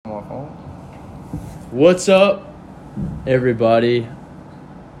What's up, everybody?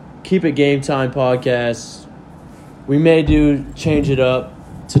 Keep It Game Time podcast. We may change it up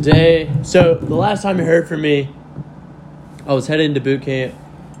today. So the last time you heard from me, I was heading to boot camp,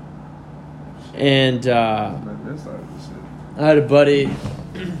 and I had a buddy,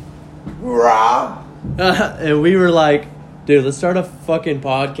 and we were like, dude, let's start a fucking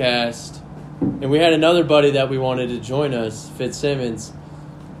podcast. And we had another buddy that we wanted to join us, Fitzsimmons.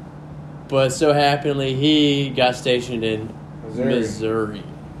 But so happily, he got stationed in Missouri.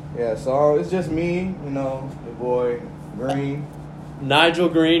 Yeah, so it's just me, your boy, Green. Nigel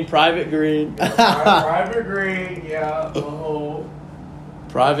Green, Private Green. Private Green, yeah.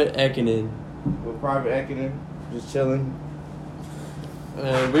 Private Ekinen. With Private Ekinen, just chilling.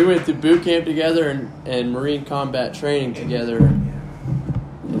 And we went through boot camp together and Marine combat training together.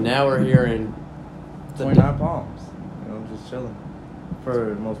 And now we're here in 29 Palms. Just chilling for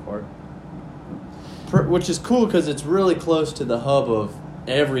the most part. Which is cool because it's really close to the hub of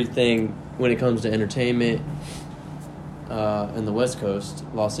everything when it comes to entertainment in the West Coast,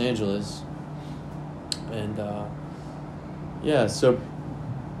 Los Angeles. And, so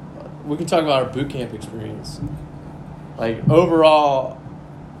we can talk about our boot camp experience. Like, overall,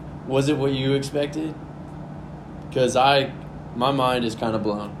 was it what you expected? Because my mind is kind of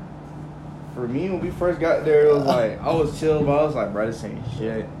blown. For me, when we first got there, it was like, I was chill, but I was like, bro, this ain't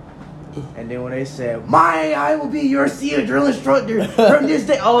shit. And then when they said, I will be your SEAL drill instructor from this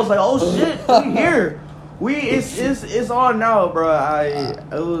day, I was like, oh shit, we here. It's on now, bro.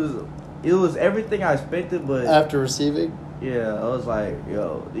 It was everything I expected, but after receiving? Yeah, I was like,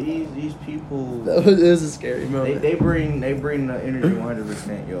 yo, these people. It was a scary moment. They bring the energy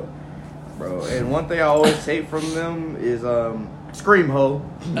 100%, yo, bro. And one thing I always take from them is scream ho,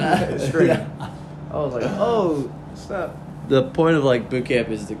 scream. I was like, oh, stop. The point of boot camp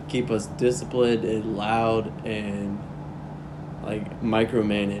is to keep us disciplined and loud and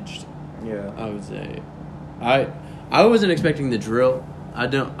micromanaged. Yeah, I would say. I wasn't expecting the drill.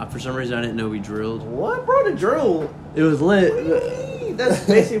 For some reason I didn't know we drilled. What, bro? The drill? It was lit. That's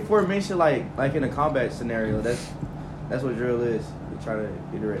basic formation, like in a combat scenario. That's what drill is. We try to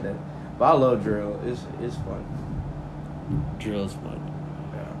iterate that. But I love drill. It's fun. Drill is fun.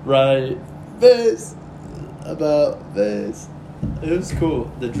 Yeah. Right. This. About this. It was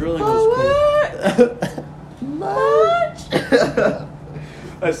cool. The drilling was cool. Much.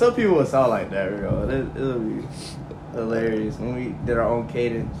 Like some people would sound like that, bro. It'll be hilarious when we did our own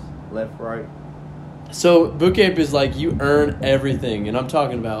cadence, left, right. So boot camp is you earn everything, and I'm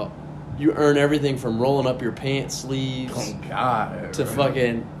talking about you earn everything from rolling up your pants sleeves. Oh God. To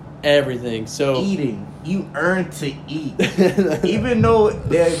fucking everything. So eating. You earn to eat. Even though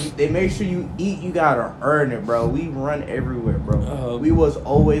they make sure you eat, you gotta earn it, bro. We run everywhere, bro. We was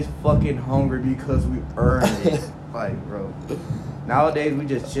always fucking hungry because we earned it. Bro. Nowadays we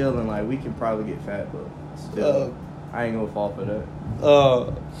just chilling. We can probably get fat, but still, I ain't gonna fall for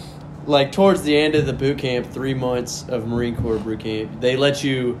that. Towards the end of the boot camp, 3 months of Marine Corps boot camp, they let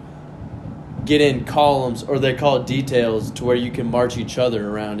you get in columns, or they call it details, to where you can march each other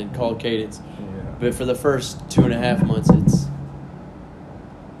around and call cadence. But for the first 2.5 months,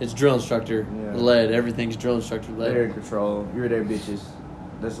 it's drill instructor led. Everything's drill instructor led. They're in control. You're their bitches.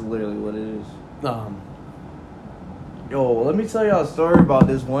 That's literally what it is. Yo, let me tell y'all a story about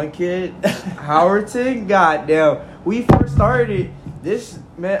this one kid, Howerton. Goddamn, we first started. This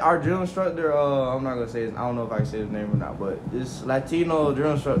met our drill instructor. I'm not gonna say his. I don't know if I can say his name or not, but this Latino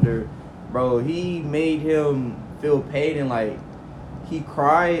drill instructor, bro, he made him feel pain and he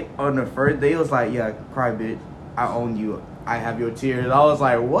cried on the first day. He was like, yeah, cry, bitch. I own you. I have your tears. I was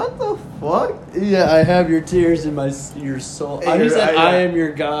like, what the fuck? Yeah, I have your tears in your soul. He said, I am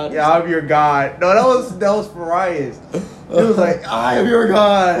your God. Yeah, I'm your God. No, that was Farias. He was like, I am your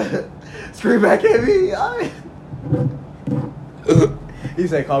God. Scream back at me. He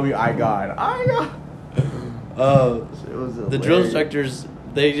said, call me I God. I God. It was the drill instructors,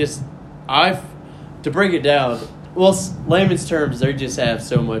 to break it down, well, layman's terms, they just have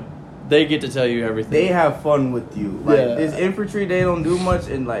so much. They get to tell you everything. They have fun with you. This infantry, they don't do much,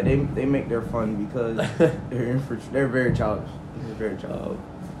 and they make their fun because they're infantry. They're very childish. They're very childish.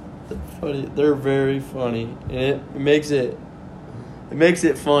 They're funny. They're very funny, and it makes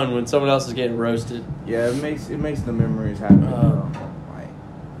it fun when someone else is getting roasted. Yeah, it makes the memories happen.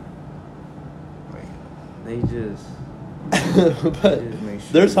 They just. But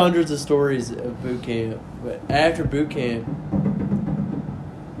there's hundreds of stories of boot camp. But after boot camp,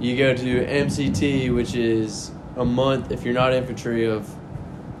 you go to MCT, which is a month, if you're not infantry, of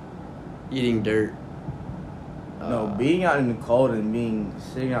eating dirt. No, being out in the cold and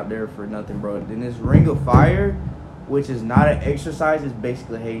sitting out there for nothing, bro. Then this Ring of Fire, which is not an exercise, is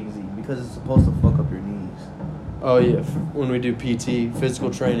basically hazy because it's supposed to fuck up your knees. Oh yeah, when we do PT, physical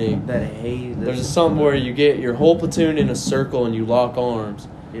training, That haze. there's something where you get your whole platoon in a circle and you lock arms.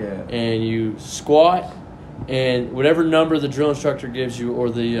 Yeah. And you squat, and whatever number the drill instructor gives you or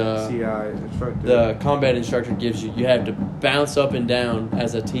the CI instructor. the combat instructor gives you, you have to bounce up and down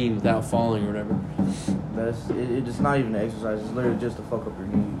as a team without falling or whatever. It's not even an exercise. It's literally just to fuck up your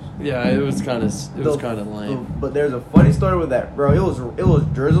knees. Yeah, it was kind of lame. But there's a funny story with that, bro. It was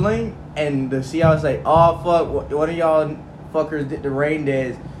drizzling, and the CI was like, "Oh fuck, one of y'all fuckers did the rain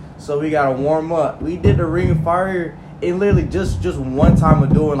dance, so we gotta warm up." We did the Ring of Fire. It literally just one time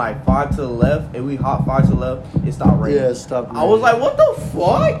of doing like 5 to the left, and we hop 5 to the left. It stopped raining. Yeah, it stopped I was raining. like, "What the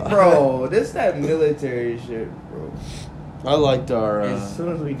fuck, bro? This that military shit, bro." I liked our. As soon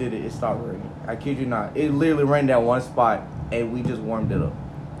as we did it, it stopped raining. I kid you not. It literally rained at one spot, and we just warmed it up.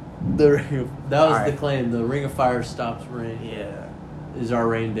 that was Alright. the claim. The Ring of Fire stops rain. Yeah. Is our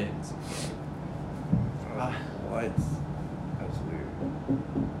rain dance. What? That's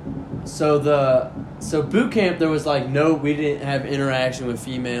weird. So boot camp, there was like we didn't have interaction with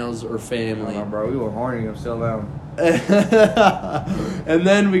females or family. No, bro, we were horny him still down. And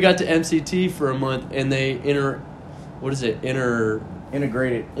then we got to MCT for a month, and they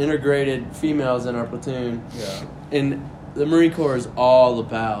integrated females in our platoon. Yeah. And the Marine Corps is all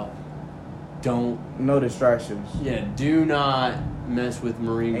about No distractions. do not mess with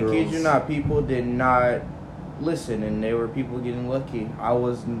Marine And girls. kid you not, people did not listen, and there were people getting lucky. I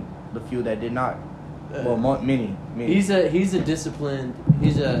was the few that did not. Well, many. He's a disciplined.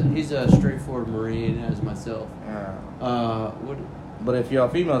 He's a straightforward Marine as myself. Yeah. What? But if y'all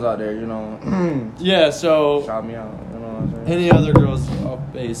females out there, you know, Yeah. So shout me out. You know what I'm saying? any other girls off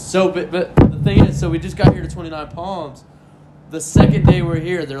base. So, but the thing is, so we just got here to 29 Palms. The second day we're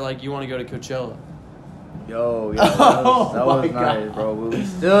here, they're like, "You want to go to Coachella?" Yo, that Oh was my nice, God. bro. But we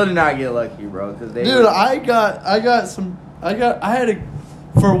still did not get lucky, bro. Cause they Dude, I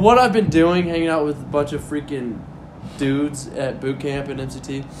for what I've been doing, hanging out with a bunch of freaking dudes at boot camp and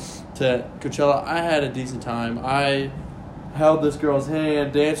MCT to Coachella, I had a decent time. I held this girl's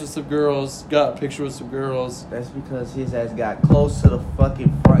hand, danced with some girls, got a picture with some girls. That's because his ass got close to the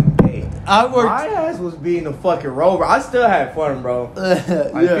fucking front gate. I worked. My ass was being the fucking rover. I still had fun, bro. Like,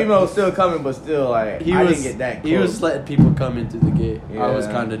 female was still coming, but still, like, I didn't get that close. He was letting people come in through the gate. Yeah. I was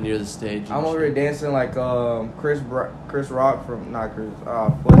kind of near the stage. and I'm over shit. here dancing like Chris Rock from, not Chris,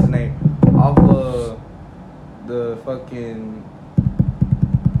 what's his name? Off the fucking,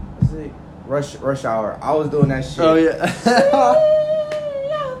 what's it? Rush Hour. I was doing that shit. Oh yeah.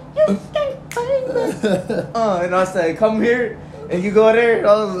 And I said, come here, and you go there.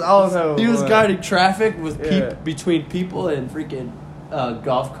 I was having He was fun. guiding traffic with Yeah. between people and freaking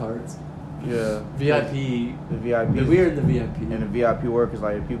golf carts. Yeah. VIP. The VIP. We were in the VIP. And the VIP work is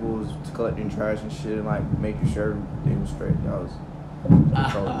like people was collecting trash and shit and like making sure everything was straight.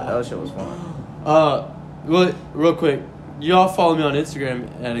 That shit was fun. Well, real quick, y'all follow me on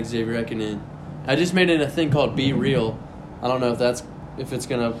Instagram at Xavier Ekinen. I just made it a thing called Be Real. I don't know if it's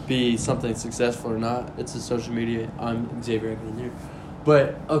gonna be something successful or not. It's a social media. I'm Xavier Ekinen here.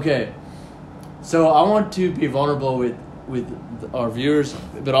 But okay, so I want to be vulnerable with our viewers,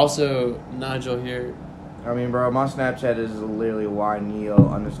 but also Nigel here. I mean, bro, my Snapchat is literally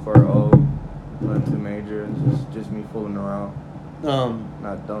yneo_o, nothing too major. It's just me fooling around.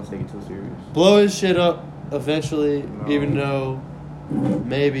 Don't take it too serious. Blow his shit up eventually, No. even though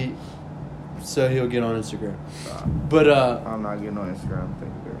maybe so he'll get on Instagram. Nah, But I'm not getting on Instagram.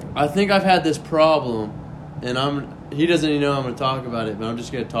 Thank you very much. I think I've had this problem, and he doesn't even know I'm going to talk about it, but I'm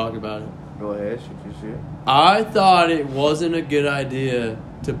just going to talk about it. Go ahead, shoot your shit. I thought it wasn't a good idea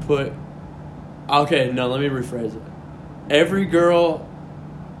to put. Okay, no, let me rephrase it. Every girl,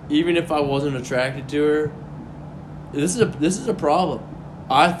 even if I wasn't attracted to her, this is a problem.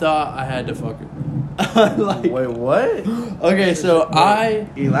 I thought I had to fuck her. Like, Wait, what? okay, so I.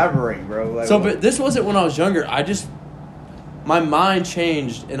 Elaborate, bro. Like, So, what? but this wasn't when I was younger. My mind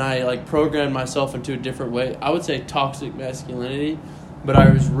changed, and I like programmed myself into a different way. I would say toxic masculinity, but I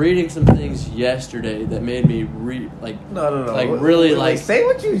was reading some things yesterday that made me No. like really like say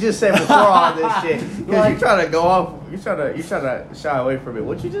what you just said before all this shit. Because you trying to go off. You trying to shy away from it.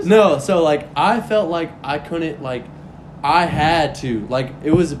 What you just no. So like I felt like I couldn't like I had to like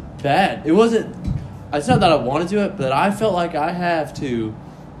it was bad. It wasn't. It's not that I wanted to it, but I felt like I have to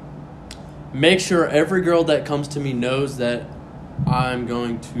make sure every girl that comes to me knows that I'm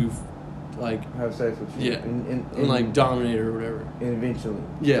going to like have sex with you. Yeah. And like dominate her or whatever. And eventually.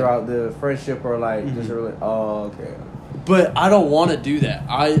 Yeah. Throughout the friendship or like just really. Oh, okay. But I don't want to do that.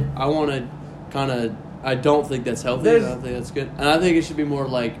 I want to kind of. I don't think that's healthy. I don't think that's good. And I think it should be more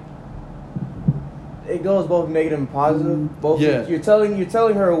like. It goes both negative and positive. Both. Yeah. You're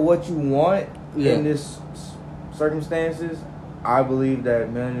telling her what you want Yeah. in this circumstances. I believe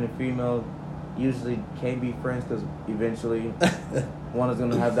that men and female usually can't be friends because eventually one is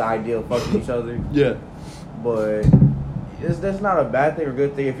gonna have the idea of fucking each other. Yeah. But that's not a bad thing or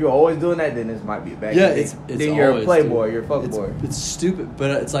good thing. If you're always doing that, then this might be a bad Yeah, thing. it's then you're a always, playboy. dude. You're a fuckboy. It's stupid,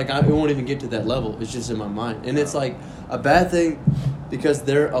 but it's like it won't even get to that level. It's just in my mind, and it's like a bad thing because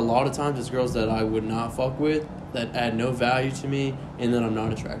there a lot of times it's girls that I would not fuck with that add no value to me, and that I'm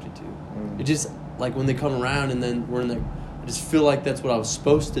not attracted to. It just like when they come around and then we're in there, I just feel like that's what I was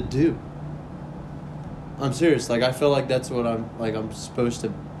supposed to do. I'm serious. Like I feel like that's what I'm supposed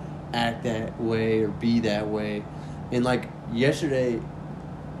to act that way or be that way. And like yesterday,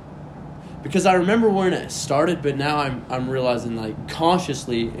 because I remember when it started, but now I'm realizing like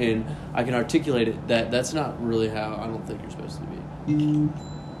consciously and I can articulate it that that's not really how I don't think you're supposed to be. You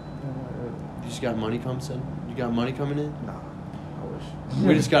just got money coming in? You got money coming in? Nah, I wish.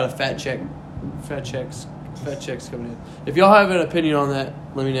 We just got a fat checks coming in. If y'all have an opinion on that,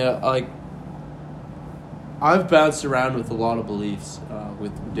 let me know. Like, I've bounced around with a lot of beliefs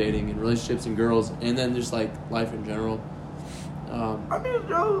with dating and relationships and girls, and then just like life in general. I mean,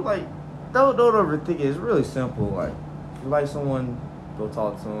 Joe, like, don't overthink it. It's really simple. Like, if you like someone, go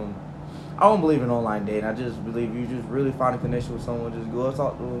talk to them. I don't believe in online dating. I just believe you just really find a connection with someone. Just go and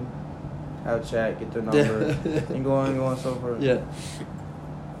talk to them, have a chat, get their number, and go on so forth. Yeah.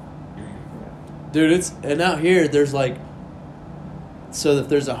 Dude, and out here there's like, so if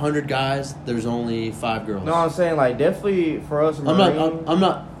there's 100 guys, there's only 5 girls. No, I'm saying like definitely for us. I'm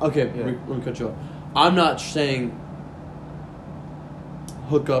not. Okay, yeah. Let me cut you off. I'm not saying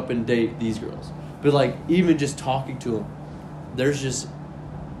hook up and date these girls, but like even just talking to them, there's just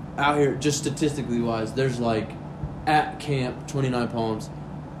out here, just statistically wise, there's like at camp 29 Palms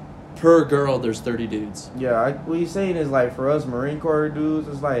per girl. There's 30 dudes. Yeah, what he's saying is like for us Marine Corps dudes,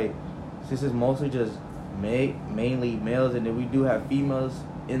 it's like this is mostly just mainly males, and then we do have females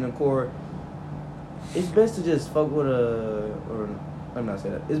in the Corps. It's best to just fuck with or let me not say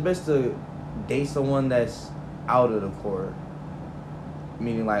that. It's best to date someone that's out of the Corps,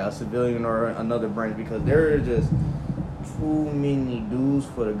 meaning like a civilian or another branch, because there are just too many dudes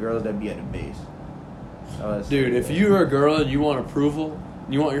for the girls that be at the base. Dude, if you're a girl and you want approval,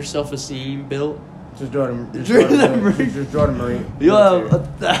 you want your self-esteem built, just join the Marine. You'll have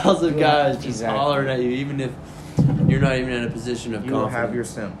 1,000 guys just hollering at you, even if you're not even in a position of confidence.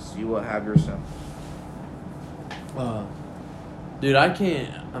 You will have your simps. Dude, I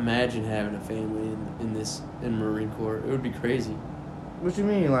can't imagine having a family in Marine Corps. It would be crazy. What you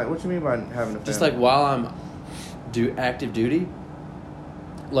mean? Like, what you mean by having a family? Just like while I'm active duty.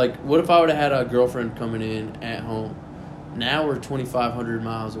 Like, what if I would have had a girlfriend coming in at home? Now we're 2,500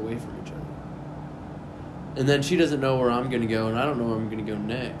 miles away from each other. And then she doesn't know where I'm going to go, and I don't know where I'm going to go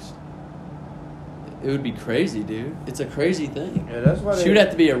next. It would be crazy, dude. It's a crazy thing. Yeah, that's why she would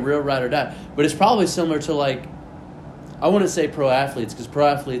have to be a real ride or die. But it's probably similar to, like, I wouldn't say pro athletes, because pro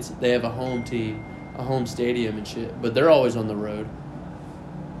athletes, they have a home team, a home stadium and shit, but they're always on the road.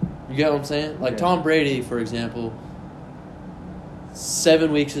 You get what I'm saying? Like, Tom Brady, for example,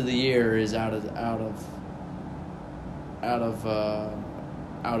 7 weeks of the year is out of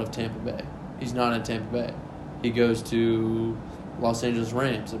Tampa Bay. He's not in Tampa Bay. He goes to Los Angeles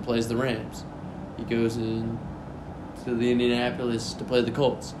Rams and plays the Rams. He goes in to the Indianapolis to play the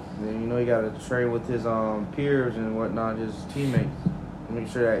Colts. And you got to train with his peers and whatnot, his teammates, make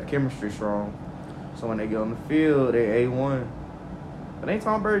sure that chemistry's strong. So when they get on the field, they A1. But ain't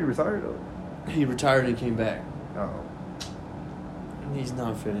Tom Brady retired though? He retired and came back. Oh. He's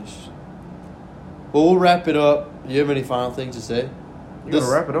not finished. Well, we'll wrap it up. Do you have any final things to say? You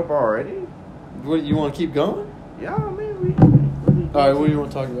gonna wrap it up already? What, you want to keep going? Yeah, I mean, we all right, what do you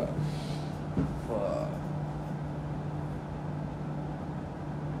want to talk about?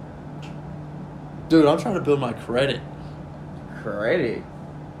 Dude, I'm trying to build my credit. Credit?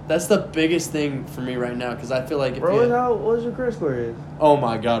 That's the biggest thing for me right now, because I feel like if what's your credit score is? Oh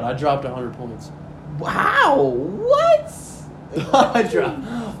my god, I dropped 100 points. Wow, what?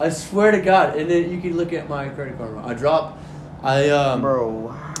 I swear to God, and then you can look at my credit card.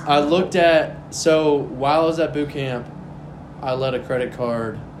 I looked at, so while I was at boot camp, I let a credit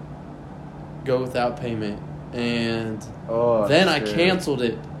card go without payment, and then I canceled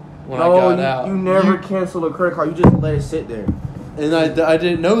it when I got out. You never canceled a credit card. You just let it sit there. And I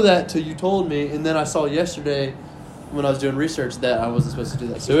didn't know that till you told me, and then I saw yesterday when I was doing research that I wasn't supposed to do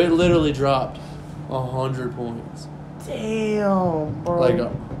that. So it literally dropped 100 points. Damn, bro.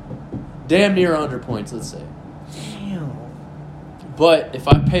 Like, damn near 100 points, let's say. Damn. But if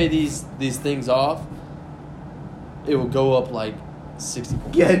I pay these things off, it will go up like 60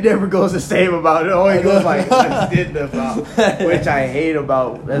 points. Yeah, it never goes the same about it. Always goes like did the amount, which I hate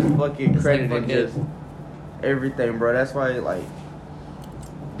about. That's fucking It's credit like and just everything, bro. That's why, like,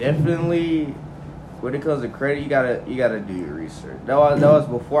 definitely when it comes to credit, you gotta do your research. That was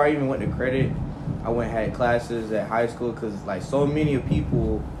before I even went to credit. I went and had classes at high school because like so many of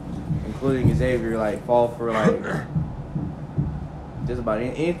people, including Xavier, like fall for like just about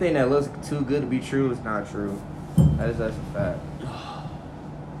anything that looks too good to be true is not true. That's a fact.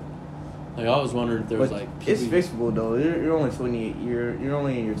 Like, I was wondering if there was But like it's fixable though. You're only 28. You're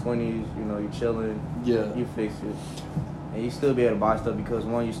only in your 20s. You know, you're chilling. Yeah. You fix it, and you still be able to buy stuff because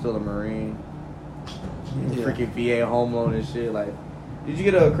one, you're still a Marine. Yeah. Freaking VA home loan and shit. Like, did you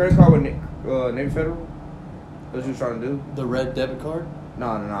get a credit card with Navy Federal? That's what you was trying to do? The red debit card? No.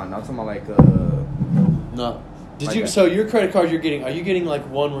 I'm talking about like No. Did Like you? that. So your credit card you're getting? Are you getting like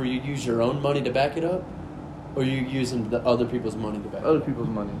one where you use your own money to back it up, or are you using the other people's money to back? other people's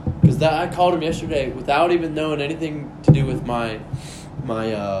money. Because that I called him yesterday without even knowing anything to do with my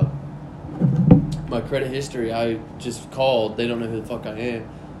credit history. I just called. They don't know who the fuck I am.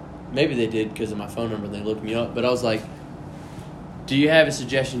 Maybe they did because of my phone number and they looked me up. But I was like, do you have a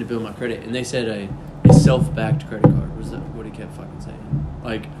suggestion to build my credit? And they said a self-backed credit card. Was that what he kept fucking saying?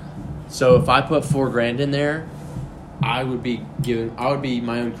 Like, so if I put $4,000 in there, I would be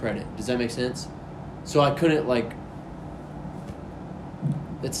my own credit. Does that make sense? So I couldn't like.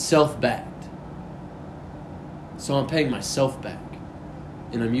 It's self-backed. So I'm paying myself back,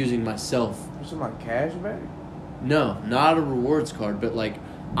 and I'm using myself. What's my cash back? No, not a rewards card, but like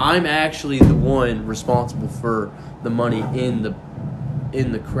I'm actually the one responsible for the money in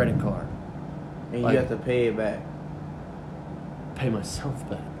the credit card. And Like- you have to pay it back. Pay myself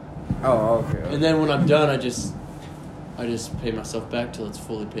back, Oh, okay. and then when I'm done, I just pay myself back till it's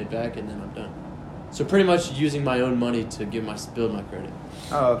fully paid back, and then I'm done. So pretty much using my own money to build my credit,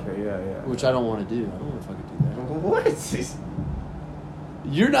 Oh, okay. Yeah. which I don't want to do. I don't want to fucking do that. What?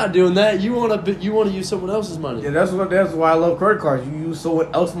 You're not doing that. You want to use someone else's money. Yeah, that's why I love credit cards. You use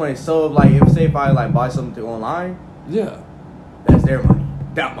someone else's money. So like, if I like buy something online, Yeah. that's their money,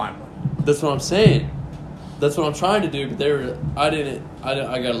 not my money. That's what I'm saying. That's what I'm trying to do, but I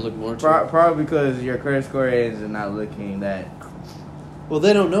gotta look more into it. Probably because your credit score is not looking that. Well,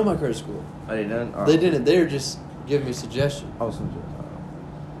 they don't know my credit score. Are they done? They didn't. They're just giving me suggestions. Oh, some shit.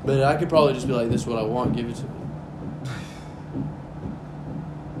 But I could probably just be like, this is what I want, give it to me.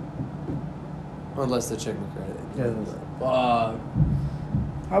 Unless they check my credit. Yeah. Fuck.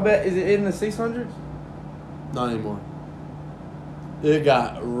 How bad is it in the 600s? Not anymore. It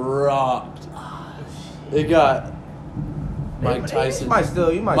got rocked. It got Mike Tyson. You might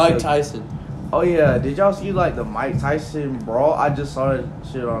still. Mike Tyson. Oh yeah, did y'all see like the Mike Tyson brawl? I just saw that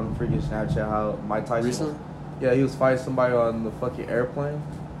shit on freaking Snapchat. How Mike Tyson. Recently? Yeah, he was fighting somebody on the fucking airplane.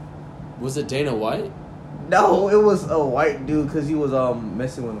 Was it Dana White? No, it was a white dude because he was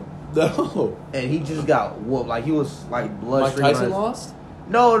messing with him, No. and he just got whooped. Like he was like blood. Mike streaming Tyson on his- lost?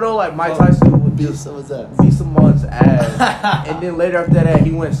 No, like Mike Oh, Tyson would beat just someone's ass. beat someone's ass, and then later after that,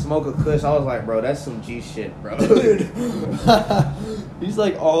 he went and smoke a kush. I was like, bro, that's some G shit, bro. Dude. He's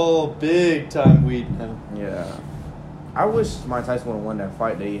like all big time weed now. Yeah, I wish Mike Tyson would have won that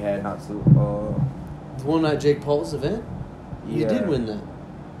fight that he had not too. The one at Jake Paul's event? He Yeah. did win that.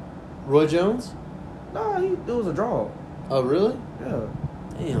 Roy Jones? No, it was a draw. Oh, really? Yeah.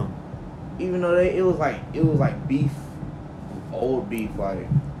 Damn. Even though it was like beef, old beef. Like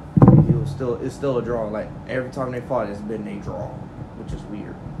it's still a draw. Like every time they fought, it's been a draw, which is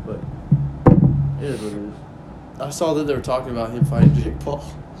weird, but it is what it is. I saw that they were talking about him fighting Jake Paul.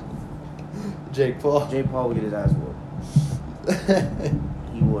 Jake Paul. Jake Paul would get his ass whooped.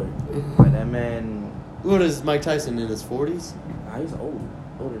 He would. Like that man. What is Mike Tyson in his 40s? Nah, he's older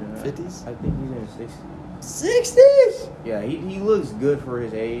than that. 50s? I think he's in his 60s. 60s? Yeah, he looks good for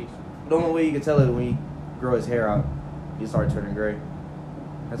his age. The only way you can tell is when he grow his hair out, he start turning gray.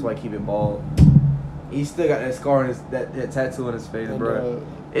 That's why I keep it bald. He still got that scar on his that tattoo on his face, bro.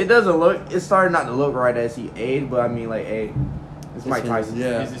 It doesn't look. It's starting not to look right as he aged, but I mean, like, hey, it's Mike Tyson.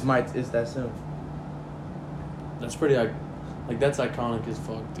 Yeah. It's that soon. That's pretty, like, that's iconic as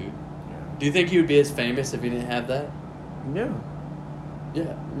fuck, dude. Do you think he would be as famous if he didn't have that? Yeah.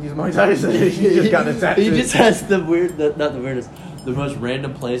 Yeah. He's Mike Tyson. He just got the tattoo. He just has the not the weirdest, the most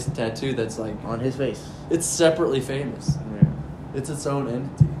random place tattoo that's like on his face. it's separately famous. Yeah. It's its own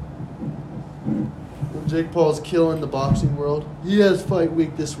entity. Jake Paul's killing the boxing world. He has fight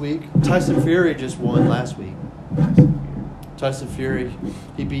week this week. Tyson Fury just won last week. Tyson Fury,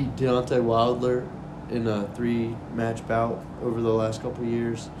 he beat Deontay Wilder in a 3-match bout over the last couple of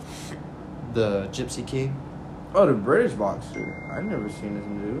years. The Gypsy King. Oh, the British boxer. I never seen this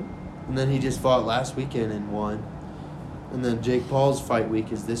dude. And then he just fought last weekend and won. And then Jake Paul's fight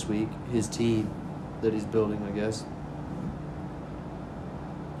week is this week. His team that he's building, I guess.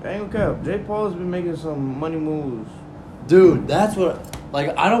 I ain't gonna cap. Jake Paul's been making some money moves. Dude, that's what...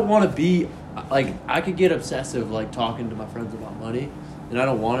 Like, I don't want to be... Like, I could get obsessive, like, talking to my friends about money. And I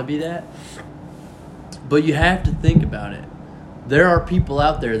don't want to be that. But you have to think about it. There are people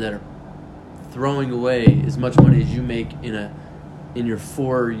out there that are throwing away as much money as you make in your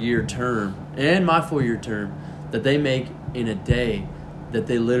 4-year term and my 4-year term that they make in a day that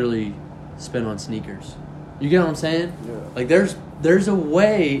they literally spend on sneakers. You get what I'm saying? Yeah. Like there's a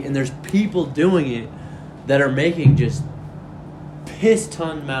way and there's people doing it that are making just piss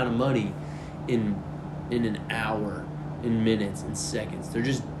ton amount of money in an hour, in minutes, in seconds. They're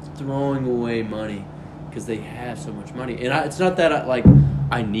just throwing away money because they have so much money. And it's not that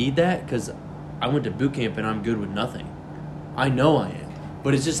I need that because I went to boot camp and I'm good with nothing. I know I am.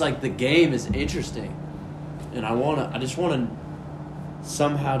 But it's just like the game is interesting. And I just want to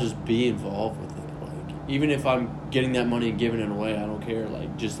somehow just be involved with it. Like, even if I'm getting that money and giving it away, I don't care.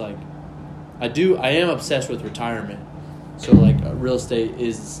 Like, just like, I am obsessed with retirement. So, like, real estate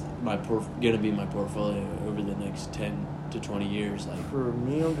is going to be my portfolio over the next 10 to 20 years. Like, For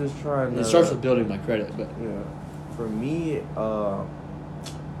me, I'm just trying to... It starts with building my credit, but... Yeah. For me,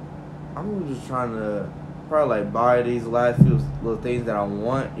 I'm just trying to probably like buy these last few little things that I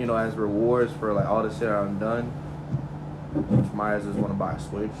want, you know, as rewards for like all the shit I've done. Which might just want to buy a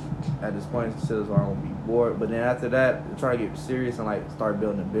Switch at this point, so I won't be bored. But then after that, try to get serious and like start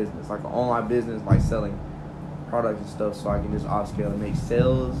building a business, like an online business, like selling products and stuff, so I can just upscale and make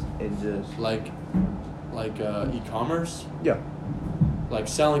sales and just like e-commerce? Yeah. Like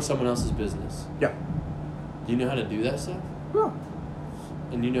selling someone else's business? Yeah. Do you know how to do that stuff? Yeah.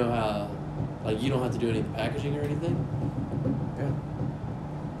 And you know how, like, you don't have to do any of the packaging or anything? Yeah.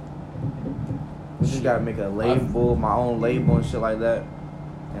 You just gotta make a label, my own label and shit like that.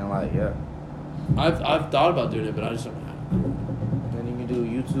 And like, yeah. I've thought about doing it, but I just don't know how. And you can do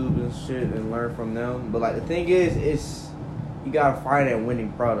YouTube and shit and learn from them. But like the thing is, you gotta find that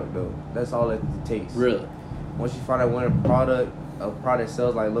winning product though. That's all it takes. Really? Once you find that winning product, a product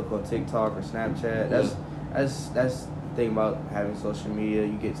sells, like look on TikTok or Snapchat. That's the thing about having social media.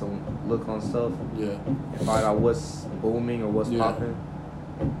 You get to look on stuff. Yeah. And find out what's booming or what's popping.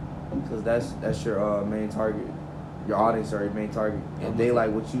 Because that's your main target. Your audience are your main target. If they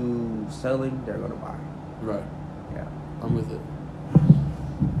like what you selling, they're gonna buy. Right. Yeah. I'm with it.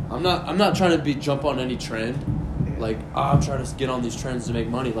 I'm not trying to jump on any trend. Yeah. Like, I'm trying to get on these trends to make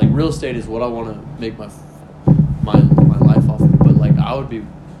money. Like, real estate is what I want to make my life off of. But like, I would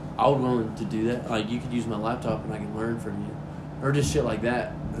willing to do that. Like, you could use my laptop and I can learn from you, or just shit like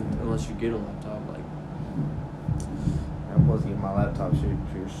that. Unless you get a laptop, like. I'm supposed to get my laptop shit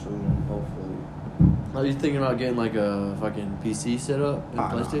here soon, hopefully. Are you thinking about getting like a fucking PC set up and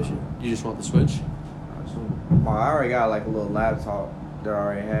PlayStation? You just want the Switch? I already got like a little laptop that I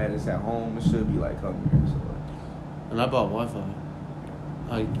already had. It's at home. It should be like coming here. So. And I bought Wi-Fi.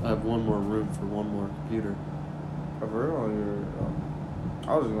 I have one more room for one more computer. For real?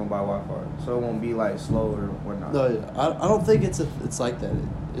 I was just gonna buy Wi-Fi, so it won't be like slow or whatnot. No, I don't think it's like that.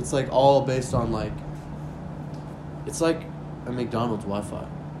 It's like all based on like. It's like a McDonald's Wi-Fi.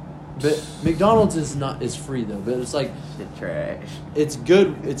 But McDonald's is free though. But it's like shit trash. It's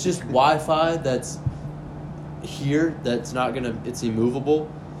good. It's just Wi-Fi that's here. That's not gonna. It's immovable,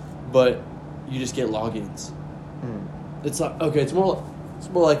 but you just get logins. It's like okay. It's more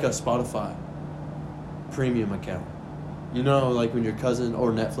like a Spotify premium account. You know, like when your cousin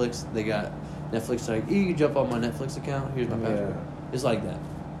or Netflix, they got Netflix. Like, you can jump on my Netflix account. Here's my password. It's like that.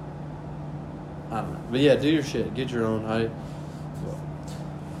 I don't know. But yeah, do your shit. Get your own.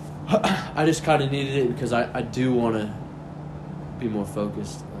 I just kind of needed it because I do want to be more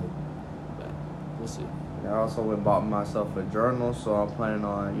focused. But we'll see. I also went and bought myself a journal, so I'm planning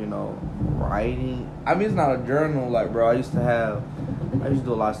on, writing. I mean, it's not a journal, like, bro. I used to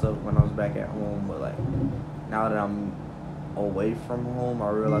do a lot of stuff when I was back at home, but, like, now that I'm away from home, I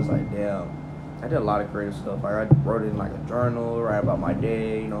realized, like, damn, I did a lot of creative stuff. Like, I wrote it in, like, a journal, write about my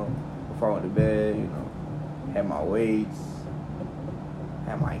day, before I went to bed, had my weights,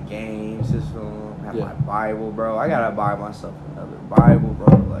 had my game system, had my Bible, bro. I gotta buy myself another Bible,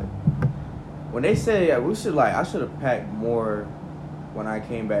 bro. Like, when they say I should have packed more when I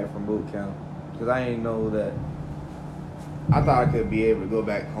came back from boot camp. Because I didn't know that. I thought I could be able to go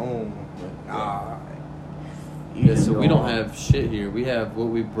back home. But nah. Yeah, so we don't have shit here. We have what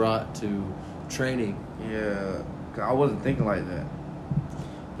we brought to training. Yeah. 'Cause I wasn't thinking like that.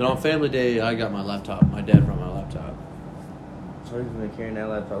 But on family day, I got my laptop. My dad brought my laptop. So you've been carrying that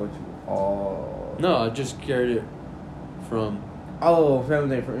laptop with you all? No, I just carried it from. Oh,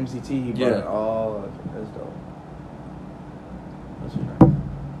 family day for MCT. He brought Yeah. it. Oh, okay. That's dope. That's nice.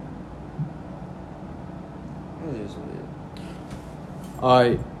 It is weird. All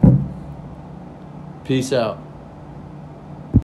right. Peace out.